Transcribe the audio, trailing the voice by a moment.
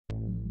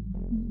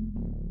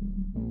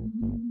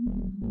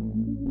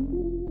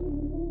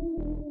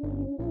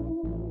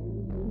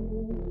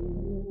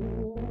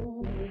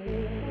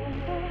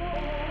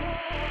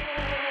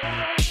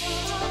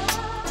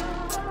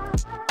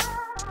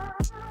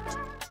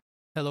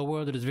Hello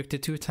world, it is Victor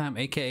Two-Time,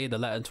 aka the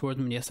Latin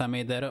Swordsman. Yes, I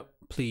made that up.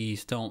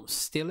 Please don't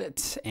steal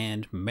it.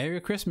 And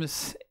Merry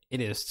Christmas. It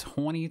is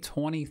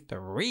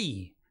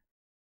 2023.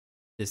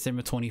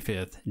 December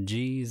 25th.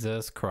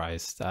 Jesus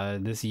Christ.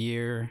 This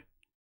year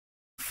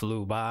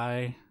flew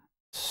by.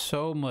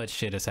 So much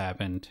shit has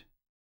happened.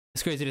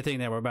 It's crazy to think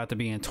that we're about to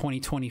be in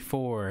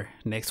 2024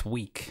 next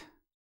week.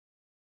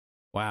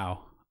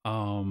 Wow.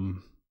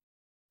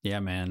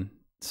 Yeah, man.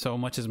 So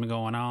much has been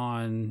going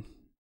on.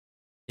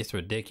 It's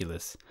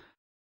ridiculous.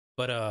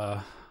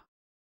 But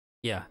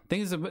yeah,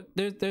 there's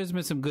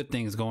been some good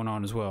things going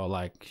on as well.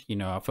 Like, you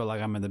know, I feel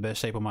like I'm in the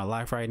best shape of my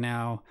life right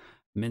now.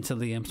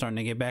 Mentally, I'm starting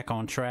to get back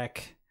on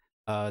track.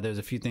 There's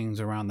a few things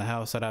around the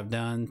house that I've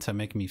done to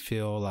make me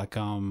feel like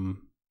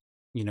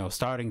you know,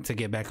 starting to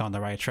get back on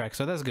the right track.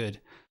 So that's good.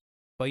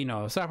 But you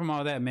know, aside from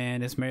all that,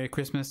 man, it's Merry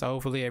Christmas.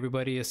 Hopefully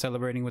everybody is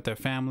celebrating with their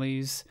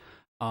families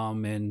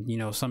in, you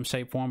know, some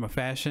shape, form, or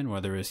fashion,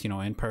 whether it's, you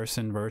know, in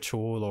person,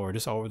 virtual, or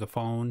just over the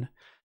phone.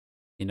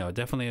 You know,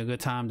 definitely a good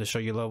time to show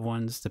your loved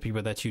ones, the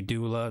people that you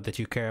do love, that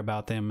you care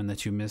about them and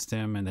that you miss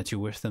them and that you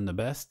wish them the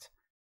best.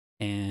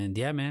 And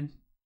yeah, man,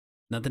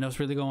 nothing else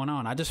really going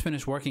on. I just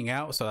finished working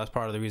out, so that's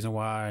part of the reason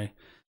why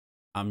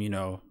I'm, you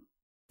know,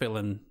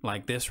 feeling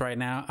like this right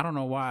now. I don't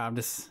know why. I'm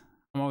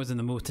always in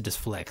the mood to just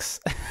flex.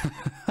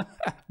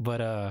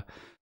 But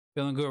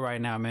feeling good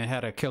right now, man.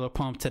 Had a killer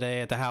pump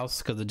today at the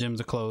house because the gyms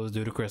are closed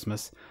due to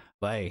Christmas.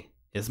 But hey,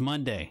 it's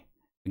Monday,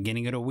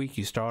 beginning of the week.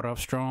 You start off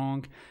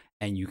strong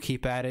and you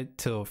keep at it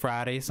till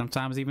Friday,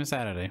 sometimes even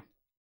Saturday.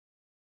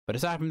 But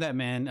aside from that,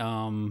 man,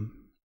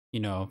 you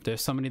know, if there's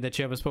somebody that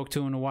you haven't spoke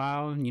to in a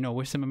while, you know,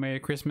 wish them a Merry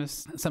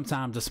Christmas.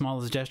 Sometimes the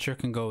smallest gesture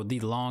can go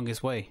the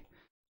longest way.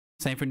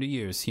 Same for New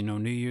Year's. You know,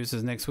 New Year's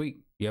is next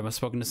week. You haven't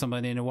spoken to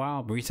somebody in a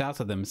while, reach out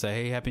to them and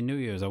say, hey, Happy New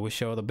Year's. I wish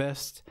you all the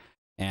best.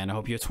 And I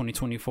hope your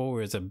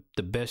 2024 is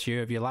the best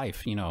year of your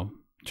life. You know,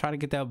 try to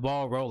get that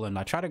ball rolling.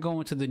 I try to go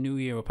into the new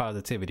year with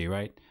positivity,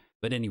 right?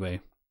 But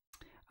anyway,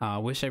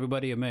 wish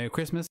everybody a Merry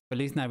Christmas,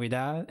 Feliz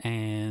Navidad,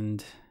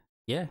 and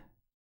yeah,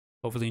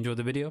 hopefully you enjoyed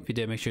the video. If you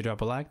did, make sure to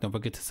drop a like. Don't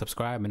forget to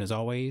subscribe, and as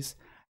always,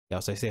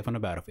 y'all stay safe on the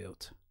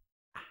battlefield.